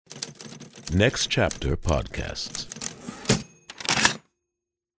Next Chapter Podcasts.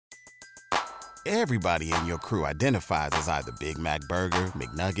 Everybody in your crew identifies as either Big Mac Burger,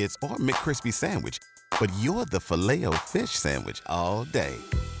 McNuggets, or McCrispy Sandwich. But you're the Filet-O-Fish Sandwich all day.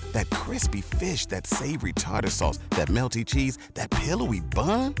 That crispy fish, that savory tartar sauce, that melty cheese, that pillowy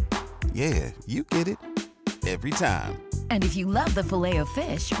bun. Yeah, you get it. Every time. And if you love the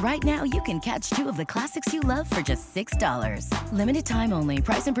Filet-O-Fish, right now you can catch two of the classics you love for just $6. Limited time only.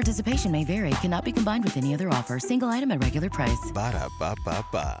 Price and participation may vary. Cannot be combined with any other offer. Single item at regular price.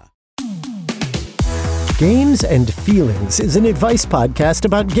 Ba-da-ba-ba-ba. Games and Feelings is an advice podcast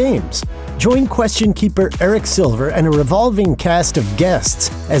about games. Join question keeper Eric Silver and a revolving cast of guests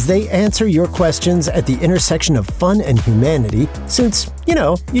as they answer your questions at the intersection of fun and humanity, since,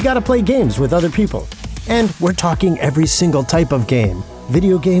 you gotta play games with other people. And we're talking every single type of game.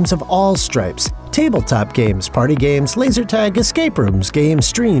 Video games of all stripes. Tabletop games, party games, laser tag, escape rooms, game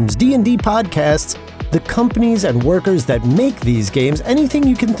streams, D&D podcasts, the companies and workers that make these games, anything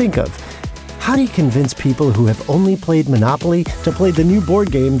you can think of. How do you convince people who have only played Monopoly to play the new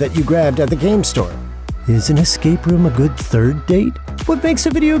board game that you grabbed at the game store? Is an escape room a good third date? What makes a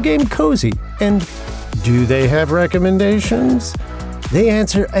video game cozy? And do they have recommendations? They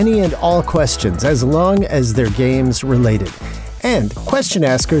answer any and all questions as long as they're games related. And question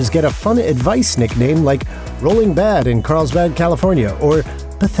askers get a fun advice nickname like Rolling Bad in Carlsbad, California, or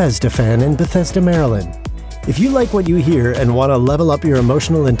Bethesda Fan in Bethesda, Maryland. If you like what you hear and want to level up your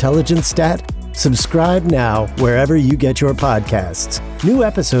emotional intelligence stat, subscribe now wherever you get your podcasts. New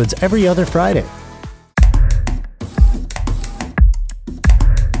episodes every other Friday.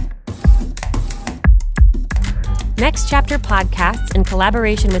 Next Chapter Podcasts, in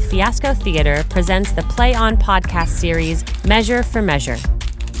collaboration with Fiasco Theater, presents the Play On podcast series, Measure for Measure.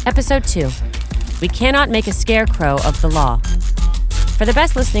 Episode 2, We Cannot Make a Scarecrow of the Law. For the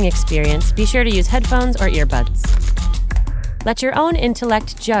best listening experience, be sure to use headphones or earbuds. Let your own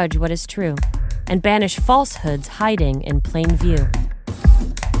intellect judge what is true, and banish falsehoods hiding in plain view.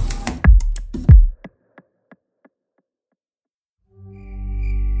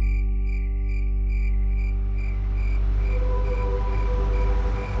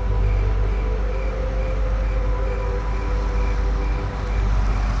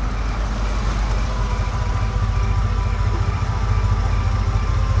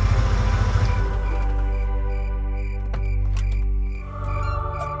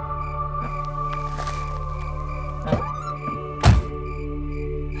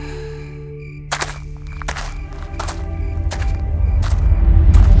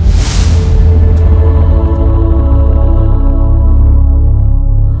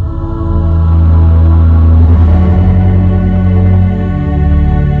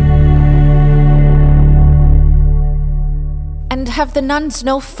 Have the nuns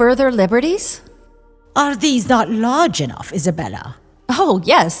no further liberties? Are these not large enough, Isabella? Oh,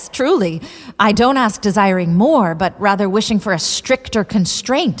 yes, truly. I don't ask desiring more, but rather wishing for a stricter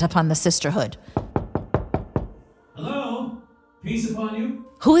constraint upon the sisterhood. Hello? Peace upon you?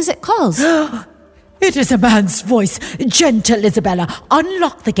 Who is it calls? It is a man's voice. Gentle Isabella,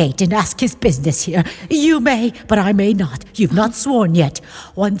 unlock the gate and ask his business here. You may, but I may not. You've not sworn yet.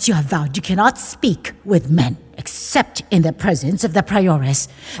 Once you have vowed, you cannot speak with men, except in the presence of the prioress.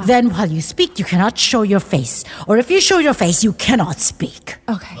 Then while you speak, you cannot show your face. Or if you show your face, you cannot speak.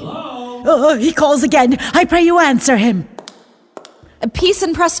 Okay. Hello? He calls again. I pray you answer him. Peace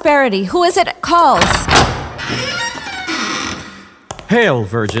and prosperity. Who is it calls? Hail,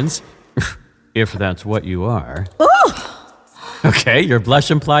 virgins. If that's what you are. Ooh! Okay, your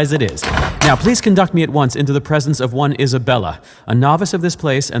blush implies it is. Now, please conduct me at once into the presence of one Isabella, a novice of this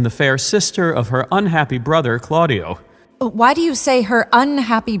place and the fair sister of her unhappy brother, Claudio. Why do you say her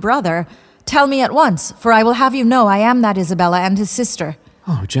unhappy brother? Tell me at once, for I will have you know I am that Isabella and his sister.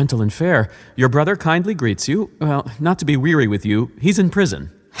 Oh, gentle and fair. Your brother kindly greets you. Well, not to be weary with you, he's in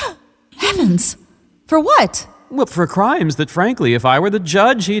prison. Heavens! For what? Well, for crimes that, frankly, if I were the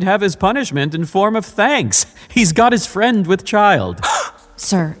judge, he'd have his punishment in form of thanks. He's got his friend with child.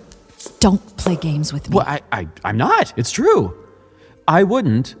 Sir, don't play games with me. Well, I'm not. It's true. I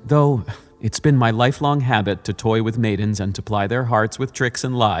wouldn't, though it's been my lifelong habit to toy with maidens and to ply their hearts with tricks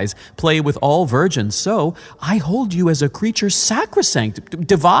and lies, play with all virgins. So I hold you as a creature sacrosanct,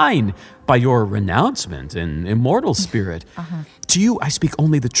 divine, by your renouncement and immortal spirit. To you, I speak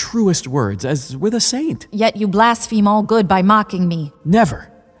only the truest words, as with a saint. Yet you blaspheme all good by mocking me. Never.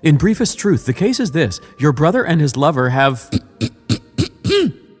 In briefest truth, the case is this. Your brother and his lover have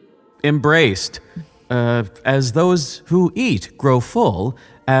embraced, as those who eat grow full,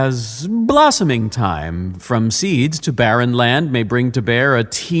 as blossoming time. From seeds to barren land may bring to bear a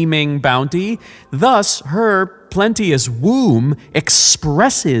teeming bounty. Thus her plenteous womb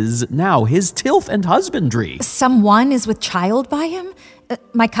expresses now his tilth and husbandry. Someone is with child by him?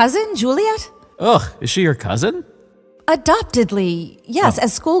 My cousin, Juliet? Ugh, is she your cousin? Adoptedly, yes,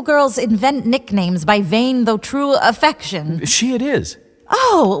 as schoolgirls invent nicknames by vain though true affection. She it is.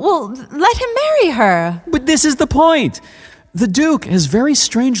 Oh, well, let him marry her. But this is the point. The Duke has very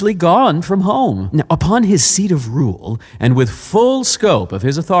strangely gone from home. Now, upon his seat of rule, and with full scope of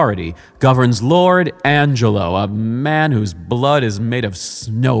his authority, governs Lord Angelo, a man whose blood is made of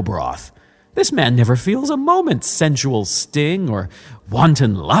snow broth. This man never feels a moment's sensual sting or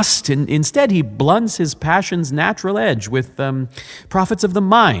wanton lust. Instead, he blunts his passion's natural edge with profits of the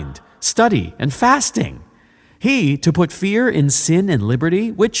mind, study, and fasting. He, to put fear in sin and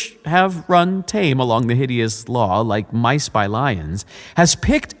liberty, which have run tame along the hideous law like mice by lions, has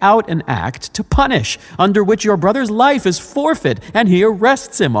picked out an act to punish, under which your brother's life is forfeit, and he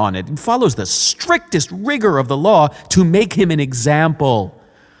arrests him on it and follows the strictest rigor of the law to make him an example.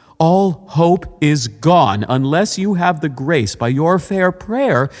 All hope is gone unless you have the grace by your fair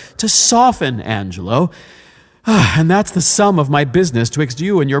prayer to soften Angelo. And that's the sum of my business twixt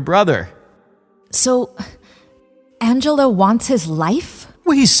you and your brother. So, Angelo wants his life?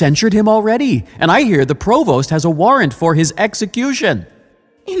 Well, he's censured him already, and I hear the provost has a warrant for his execution.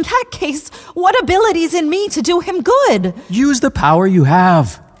 In that case, what abilities in me to do him good? Use the power you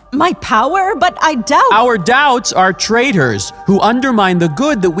have. My power? But I doubt... Our doubts are traitors who undermine the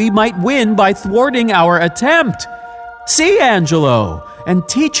good that we might win by thwarting our attempt. See Angelo, and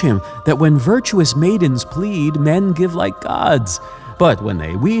teach him that when virtuous maidens plead, men give like gods. But when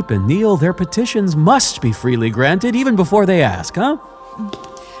they weep and kneel, their petitions must be freely granted even before they ask, huh?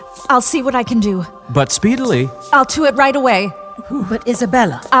 I'll see what I can do. But speedily. I'll do it right away. But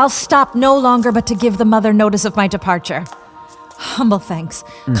Isabella... I'll stop no longer but to give the mother notice of my departure. Humble thanks.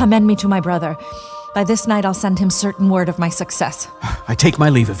 Commend me to my brother. By this night I'll send him certain word of my success. I take my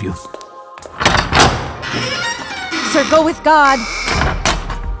leave of you. Sir, go with God.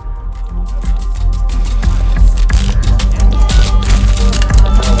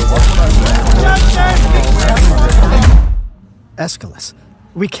 Aeschylus,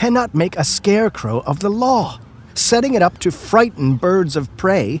 we cannot make a scarecrow of the law. Setting it up to frighten birds of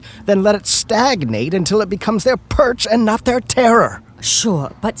prey, then let it stagnate until it becomes their perch and not their terror.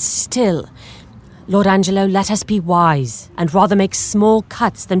 Sure, but still. Lord Angelo, let us be wise, and rather make small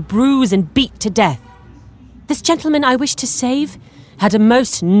cuts than bruise and beat to death. This gentleman I wish to save had a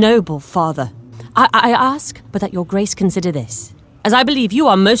most noble father. I ask but that your grace consider this, as I believe you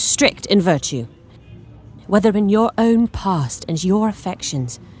are most strict in virtue. Whether in your own past and your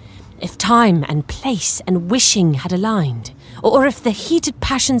affections, if time and place and wishing had aligned, or if the heated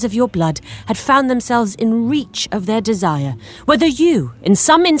passions of your blood had found themselves in reach of their desire, whether you, in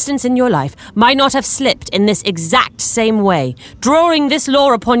some instance in your life, might not have slipped in this exact same way, drawing this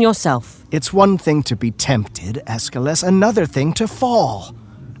law upon yourself. It's one thing to be tempted, Aeschylus, another thing to fall.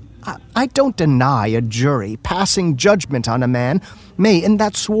 I don't deny a jury passing judgment on a man may in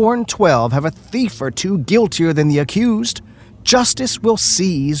that sworn 12 have a thief or two guiltier than the accused. Justice will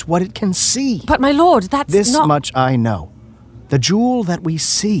seize what it can see. But my lord, that's this not... much I know. The jewel that we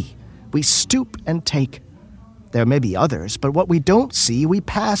see, we stoop and take. There may be others, but what we don't see, we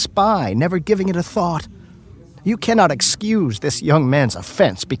pass by, never giving it a thought. You cannot excuse this young man's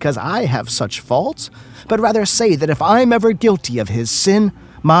offense because I have such faults, but rather say that if I'm ever guilty of his sin,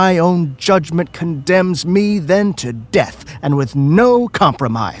 my own judgment condemns me then to death, and with no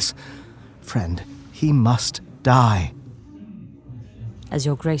compromise. Friend, he must die. As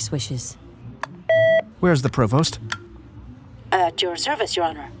your grace wishes. Where's the provost? At your service, Your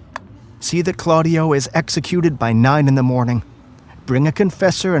Honor. See that Claudio is executed by 9 a.m. Bring a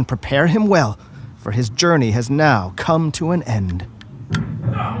confessor and prepare him well, for his journey has now come to an end.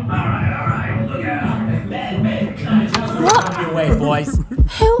 All right. Look out. What? Away, boys.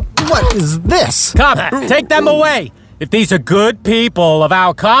 What is this? Come, take them away. If these are good people of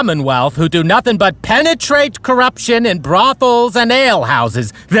our Commonwealth who do nothing but penetrate corruption in brothels and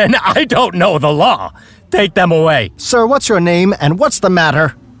alehouses, then I don't know the law. Take them away. Sir, what's your name and what's the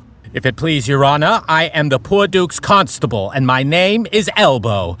matter? If it please your honor, I am the poor Duke's constable, and my name is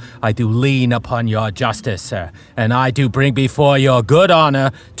Elbow. I do lean upon your justice, sir, and I do bring before your good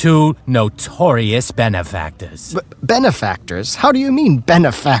honor 2 notorious benefactors. Benefactors? How do you mean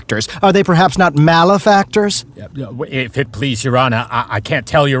benefactors? Are they perhaps not malefactors? If it please your honor, I can't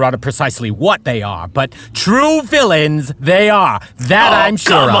tell your honor precisely what they are, but true villains they are. That I'm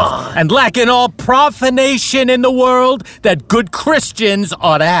sure of. And lacking all profanation in the world that good Christians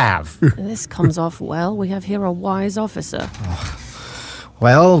ought to have. This comes off well. We have here a wise officer.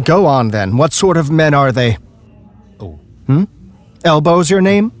 Well, go on then. What sort of men are they? Oh. Elbow's your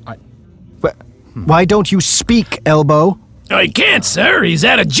name? Why don't you speak, Elbow? I can't, sir. He's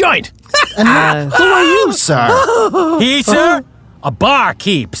at a joint. And who are you, sir? He, sir? A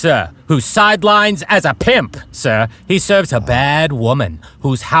barkeep, sir, who sidelines as a pimp, sir. He serves a bad woman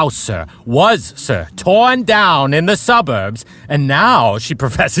whose house, sir, was, sir, torn down in the suburbs, and now she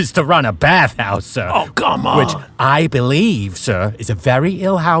professes to run a bathhouse, sir. Oh, come on. Which I believe, sir, is a very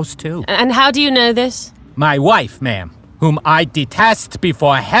ill house, too. And how do you know this? My wife, ma'am, whom I detest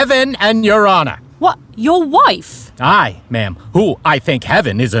before heaven and your honor. What? Your wife? I, ma'am, who I think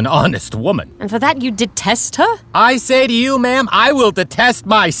heaven is an honest woman. And for that you detest her? I say to you, ma'am, I will detest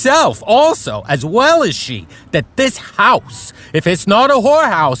myself also, as well as she, that this house, if it's not a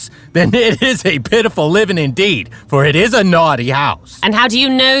whorehouse, then it is a pitiful living indeed, for it is a naughty house. And how do you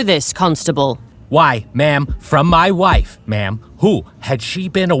know this, Constable? Why, ma'am, from my wife, ma'am, who, had she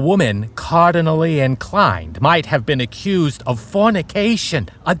been a woman cardinally inclined, might have been accused of fornication,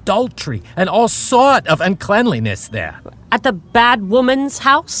 adultery, and all sort of uncleanliness there. At the bad woman's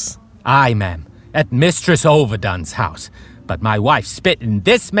house? Aye, ma'am, at Mistress Overdone's house. But my wife spit in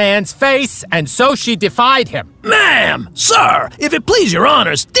this man's face, and so she defied him. Ma'am, sir, if it please your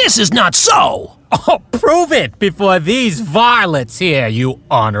honors, this is not so. Oh, prove it before these varlets here, you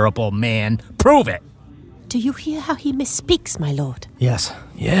honorable man. Prove it. Do you hear how he misspeaks, my lord? Yes.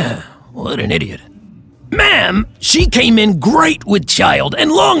 Yeah, what an idiot. Ma'am, she came in great with child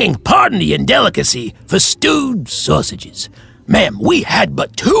and longing, pardon the indelicacy, for stewed sausages. Ma'am, we had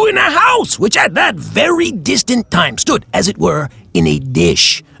but 2 in a house, which at that very distant time stood, as it were, in a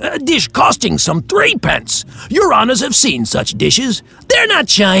dish costing some 3 pence. Your honors have seen such dishes. They're not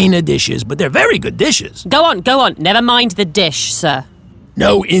china dishes, but they're very good dishes. Go on. Never mind the dish, sir.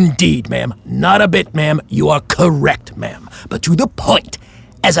 No, indeed, ma'am. Not a bit, ma'am. You are correct, ma'am. But to the point.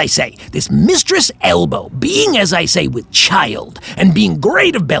 As I say, this Mistress Elbow, being, as I say, with child, and being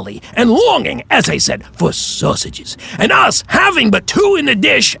great of belly, and longing, as I said, for sausages, and us having but 2 in the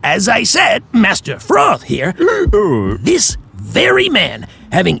dish, as I said, Master Froth here, this very man,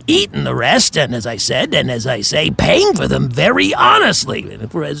 having eaten the rest, and as I said, and as I say, paying for them very honestly,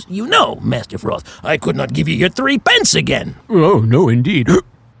 for as you know, Master Froth, I could not give you your 3 pence again. Oh, no, indeed.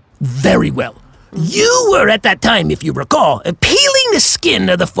 Very well. You were at that time, if you recall, peeling the skin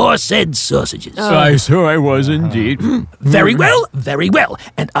of the foresaid sausages. So I was indeed. Very well, very well.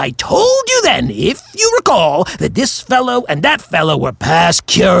 And I told you then, if you recall, that this fellow and that fellow were past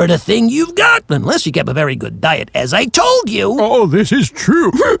cure the thing you've got, unless you kept a very good diet, as I told you. Oh, this is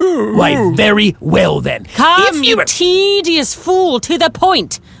true. Why, very well then. Come, you tedious fool, to the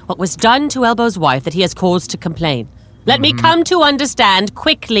point. What was done to Elbow's wife that he has cause to complain? Let me come to understand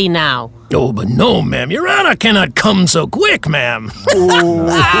quickly now. Oh, but no, ma'am. Your honor cannot come so quick, ma'am. Nor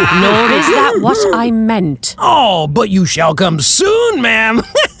is that what I meant. Oh, but you shall come soon, ma'am.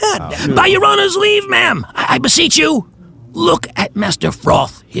 By your honor's leave, ma'am. I beseech you. Look at Master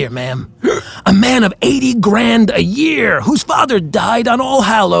Froth here, ma'am. A man of 80 grand a year, whose father died on All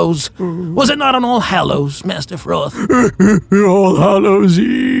Hallows. Was it not on All Hallows, Master Froth? All Hallows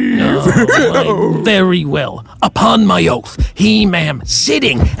Eve. Oh, very well. Upon my oath, he, ma'am,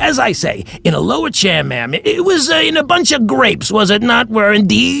 sitting, as I say, in a lower chair, ma'am. It was in a bunch of grapes, was it not, where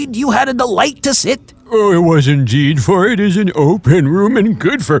indeed you had a delight to sit? Oh, it was indeed, for it is an open room and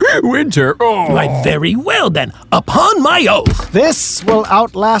good for winter. Oh. Why, very well then, upon my oath. This will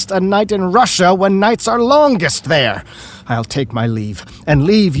outlast a night in Russia when nights are longest there. I'll take my leave, and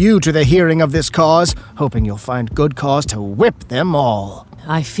leave you to the hearing of this cause, hoping you'll find good cause to whip them all.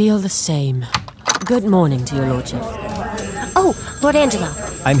 I feel the same. Good morning to your lordship. Oh, Lord Angelo.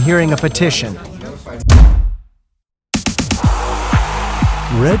 I'm hearing a petition.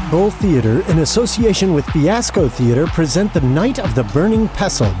 Red Bull Theater, in association with Fiasco Theater, present The Night of the Burning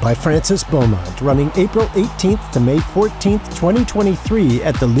Pestle by Francis Beaumont, running April 18th to May 14th, 2023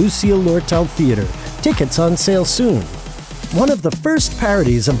 at the Lucille Lortel Theater. Tickets on sale soon. One of the first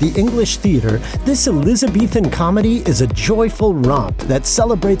parodies of the English theater, this Elizabethan comedy is a joyful romp that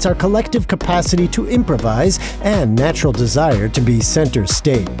celebrates our collective capacity to improvise and natural desire to be center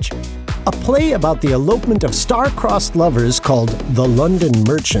stage. A play about the elopement of star-crossed lovers called The London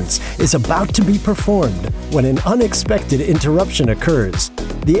Merchants is about to be performed when an unexpected interruption occurs.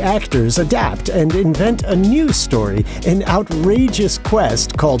 The actors adapt and invent a new story, an outrageous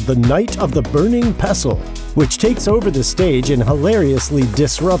quest called The Night of the Burning Pestle, which takes over the stage in hilariously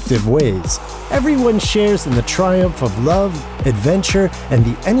disruptive ways. Everyone shares in the triumph of love, adventure, and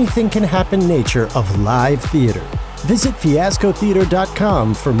the anything-can-happen nature of live theater. Visit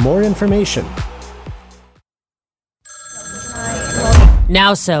fiascotheater.com for more information.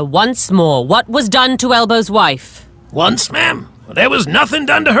 Now, sir, once more, what was done to Elbow's wife? Once, ma'am? There was nothing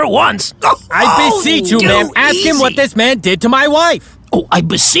done to her once. I beseech you, ma'am, ask him what this man did to my wife. Oh, I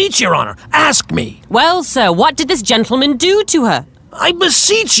beseech your honor, ask me. Well, sir, what did this gentleman do to her? I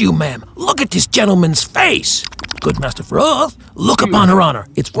beseech you, ma'am, look at this gentleman's face. Good Master Froth, look upon her honor.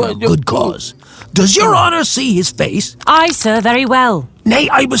 It's for a good cause. Does your honor see his face? Aye, sir, very well. Nay,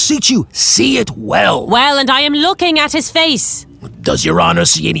 I beseech you, see it well. Well, and I am looking at his face. Does your honor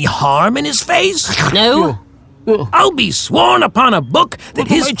see any harm in his face? No. I'll be sworn upon a book that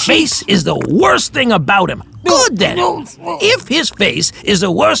his face is the worst thing about him. Good then. If his face is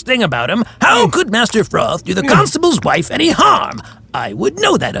the worst thing about him, how could Master Froth do the constable's wife any harm? I would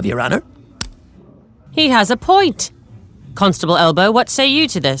know that of your honor. He has a point. Constable Elbow, what say you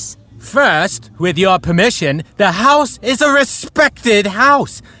to this? First, with your permission, the house is a respected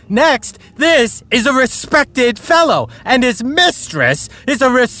house. Next, this is a respected fellow, and his mistress is a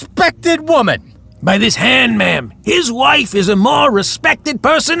respected woman. By this hand, ma'am, his wife is a more respected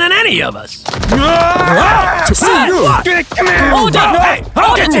person than any of us. Get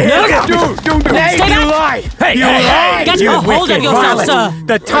a hold of yourself, sir.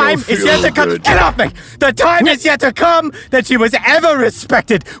 The time is yet to come. Get off me! The time is yet to come that she was ever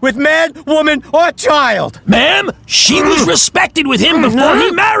respected with man, woman, or child. Ma'am, she was respected with him before he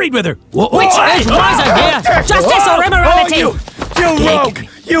married with her. Which is wiser here? Justice or immorality? You rogue!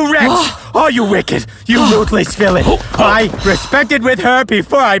 You wretch! Oh, you wicked! You ruthless villain! I respected with her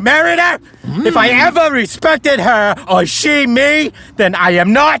before I married her? If I ever respected her, or she me, then I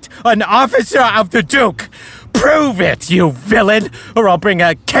am not an officer of the Duke. Prove it, you villain, or I'll bring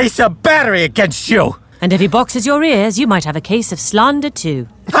a case of battery against you. And if he boxes your ears, you might have a case of slander too.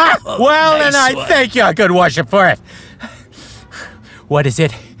 Ha! Well, nice, and I thank your good worship for it. What is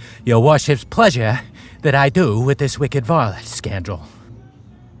it, your worship's pleasure, that I do with this wicked varlet, scoundrel?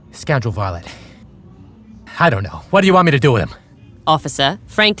 Scoundrel varlet. I don't know. What do you want me to do with him? Officer,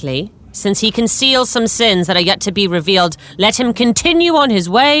 frankly, since he conceals some sins that are yet to be revealed, let him continue on his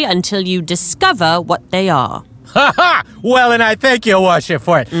way until you discover what they are. Ha ha! Well, and I thank your worship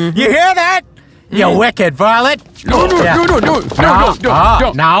for it. Mm-hmm. You hear that? You wicked varlet. No.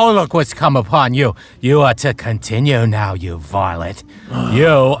 Now look what's come upon you. You are to continue now, you varlet.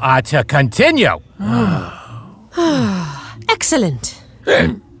 You are to continue. Excellent.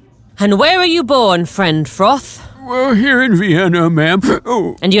 And where are you born, friend Froth? Well, here in Vienna, ma'am.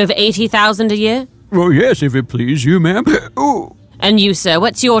 Oh. And you have 80,000 a year? Oh, yes, if it please you, ma'am. Oh. And you, sir,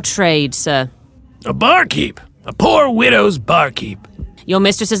 what's your trade, sir? A barkeep. A poor widow's barkeep. Your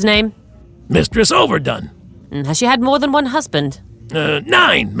mistress's name? Mistress Overdone. Has she had more than one husband?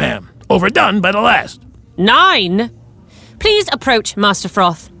 9, ma'am. Overdone by the last. 9? Please approach Master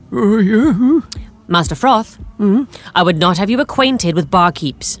Froth. Oh, yeah? Master Froth, I would not have you acquainted with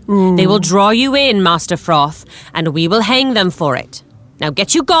barkeeps. They will draw you in, Master Froth, and we will hang them for it. Now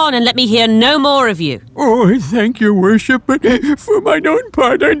get you gone and let me hear no more of you. Oh, I thank your worship, but for mine own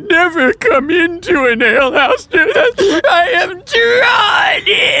part, I never come into an alehouse. I am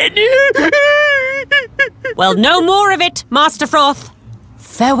trodden. Well, no more of it, Master Froth.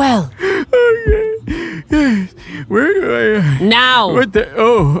 Farewell. Okay. Where do I... Now. What the...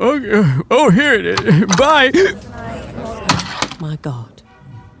 Oh, here it is. Bye. My God.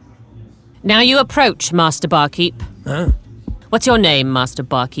 Now you approach, Master Barkeep. Huh? What's your name, Master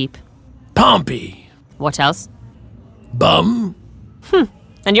Barkeep? Pompey. What else? Bum.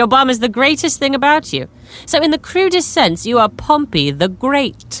 And your bum is the greatest thing about you. So in the crudest sense, you are Pompey the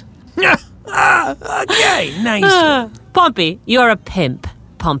Great. Okay, nice. Pompey, you're a pimp,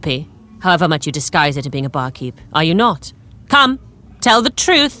 Pompey. However much you disguise it in being a barkeep. Are you not? Come, tell the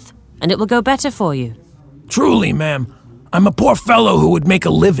truth, and it will go better for you. Truly, ma'am, I'm a poor fellow who would make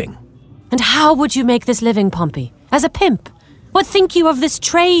a living. And how would you make this living, Pompey? As a pimp? What think you of this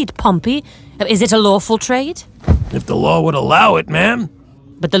trade, Pompey? Is it a lawful trade? If the law would allow it, ma'am.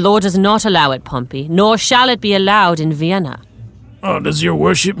 But the law does not allow it, Pompey, nor shall it be allowed in Vienna. Oh, does your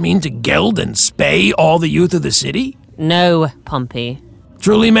worship mean to geld and spay all the youth of the city? No, Pompey.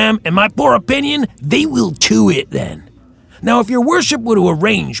 Truly, ma'am, in my poor opinion, they will chew it then. Now, if your worship were to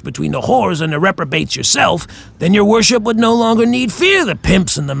arrange between the whores and the reprobates yourself, then your worship would no longer need fear the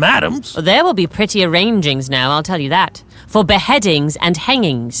pimps and the madams. There will be pretty arrangings now, I'll tell you that. For beheadings and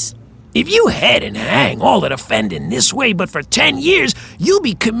hangings. If you head and hang all that offend in this way but for 10 years, you'll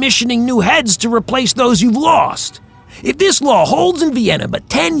be commissioning new heads to replace those you've lost. If this law holds in Vienna but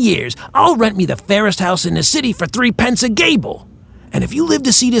 10 years, I'll rent me the fairest house in the city for 3 pence a gable. And if you live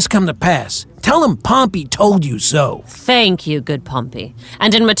to see this come to pass, tell him Pompey told you so. Thank you, good Pompey.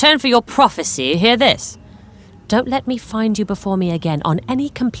 And in return for your prophecy, hear this. Don't let me find you before me again on any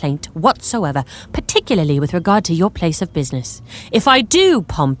complaint whatsoever, particularly with regard to your place of business. If I do,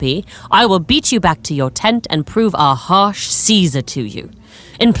 Pompey, I will beat you back to your tent and prove a harsh Caesar to you.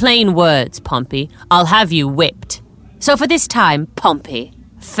 In plain words, Pompey, I'll have you whipped. So for this time, Pompey,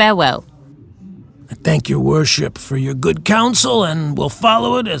 farewell. I thank your worship for your good counsel, and will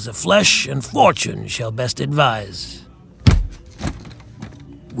follow it as the flesh and fortune shall best advise.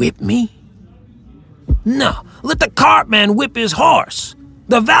 Whip me? No, let the cartman whip his horse.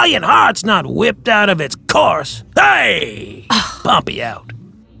 The valiant heart's not whipped out of its course. Hey! Pompey out.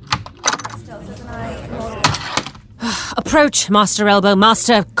 Approach, Master Elbow,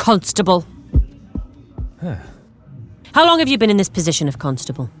 Master Constable. How long have you been in this position of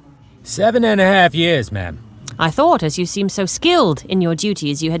constable? 7.5 years, ma'am. I thought, as you seem so skilled in your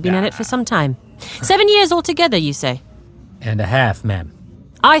duties, you had been at it for some time. 7 years altogether, you say? And a half, ma'am.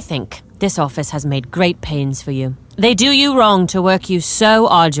 I think this office has made great pains for you. They do you wrong to work you so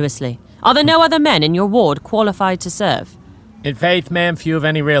arduously. Are there no other men in your ward qualified to serve? In faith, ma'am, few of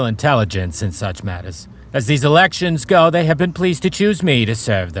any real intelligence in such matters. As these elections go, they have been pleased to choose me to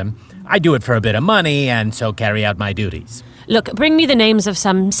serve them. I do it for a bit of money, and so carry out my duties. Look, bring me the names of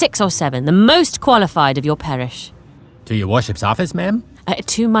some 6 or 7, the most qualified of your parish. To your worship's office, ma'am?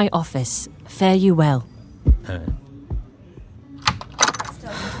 To my office. Fare you well.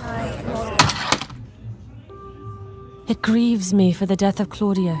 It grieves me for the death of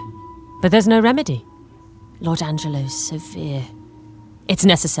Claudio, but there's no remedy. Lord Angelo's severe. It's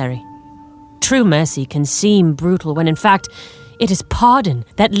necessary. True mercy can seem brutal when in fact it is pardon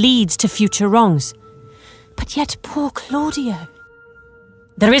that leads to future wrongs. But yet poor Claudio.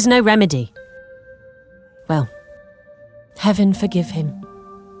 There is no remedy. Well, heaven forgive him,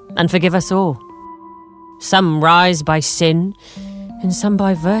 and forgive us all. Some rise by sin, and some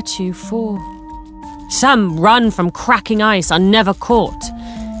by virtue fall. Some run from cracking ice are never caught,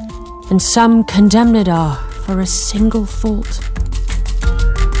 and some condemned are for a single fault.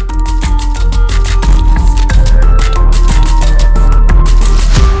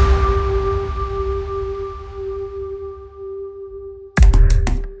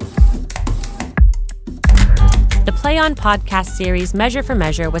 The Play On podcast series Measure for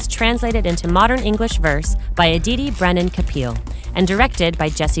Measure was translated into modern English verse by Aditi Brennan Kapil and directed by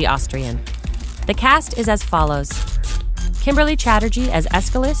Jesse Austrian. The cast is as follows: Kimberly Chatterjee as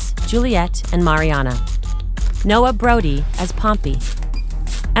Aeschylus, Juliet, and Mariana. Noah Brody as Pompey.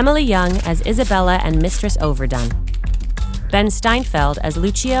 Emily Young as Isabella and Mistress Overdone. Ben Steinfeld as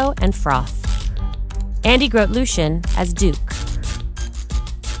Lucio and Froth. Andy Grote-Lucien as Duke.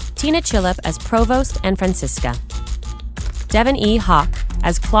 Tina Chillip as Provost and Francisca. Devin E. Hawk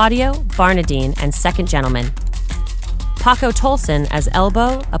as Claudio, Barnadine, and Second Gentleman. Paco Tolson as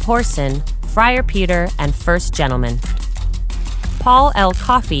Elbow, Aporson, Friar Peter, and First Gentleman. Paul L.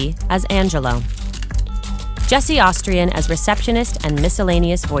 Coffey as Angelo. Jesse Austrian as Receptionist and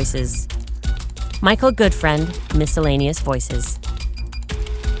Miscellaneous Voices. Michael Goodfriend, Miscellaneous Voices.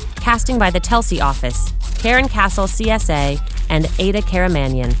 Casting by the Telsey Office, Karen Castle CSA, and Ada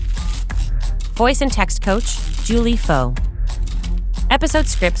Karamanyan. Voice and text coach, Julie Foe. Episode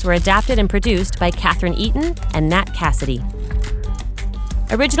scripts were adapted and produced by Catherine Eaton and Nat Cassidy.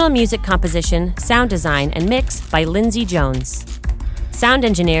 Original music composition, sound design, and mix by Lindsay Jones. Sound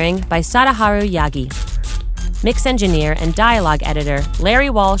engineering by Sadaharu Yagi. Mix engineer and dialogue editor Larry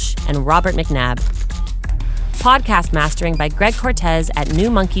Walsh and Robert McNabb. Podcast mastering by Greg Cortez at New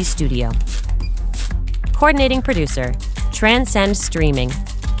Monkey Studio. Coordinating producer, Transcend Streaming,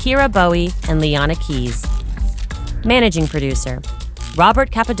 Kira Bowie and Liana Keys. Managing producer, Robert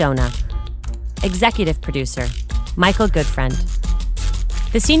Capadona. Executive producer, Michael Goodfriend.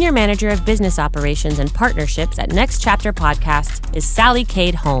 The Senior Manager of Business Operations and Partnerships at Next Chapter Podcast is Sally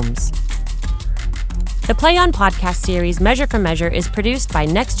Cade Holmes. The Play On podcast series Measure for Measure is produced by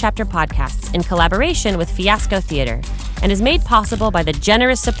Next Chapter Podcasts in collaboration with Fiasco Theater and is made possible by the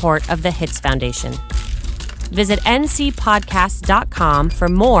generous support of the Hits Foundation. Visit ncpodcast.com for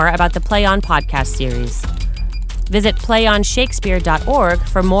more about the Play On podcast series. Visit playonshakespeare.org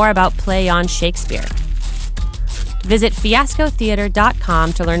for more about Play On Shakespeare. Visit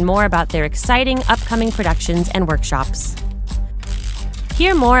fiascotheater.com to learn more about their exciting upcoming productions and workshops.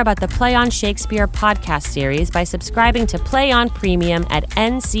 Hear more about the Play On Shakespeare podcast series by subscribing to Play On Premium at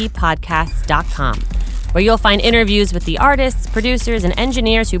ncpodcasts.com, where you'll find interviews with the artists, producers, and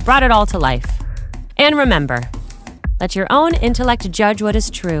engineers who brought it all to life. And remember, let your own intellect judge what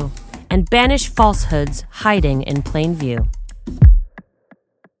is true, and banish falsehoods hiding in plain view.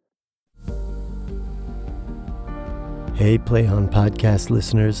 Hey, Play On podcast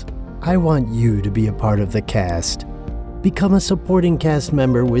listeners, I want you to be a part of the cast. Become a supporting cast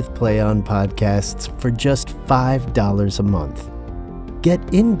member with Play On Podcasts for just $5 a month.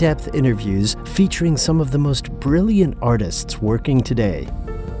 Get in-depth interviews featuring some of the most brilliant artists working today.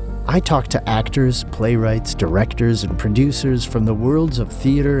 I talk to actors, playwrights, directors, and producers from the worlds of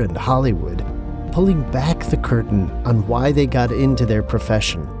theater and Hollywood, pulling back the curtain on why they got into their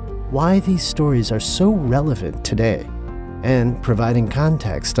profession, why these stories are so relevant today, and providing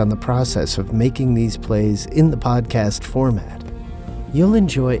context on the process of making these plays in the podcast format. You'll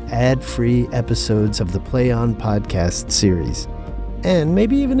enjoy ad-free episodes of the Play On podcast series, and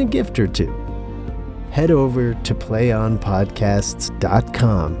maybe even a gift or two. Head over to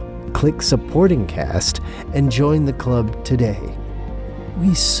playonpodcasts.com, click Supporting Cast, and join the club today.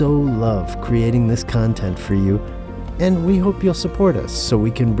 We so love creating this content for you, and we hope you'll support us so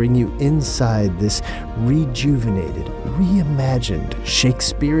we can bring you inside this rejuvenated, reimagined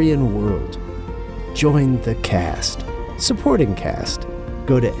Shakespearean world. Join the cast. Supporting cast.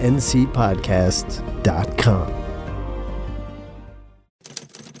 Go to ncpodcasts.com.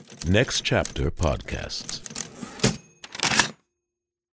 Next Chapter Podcasts.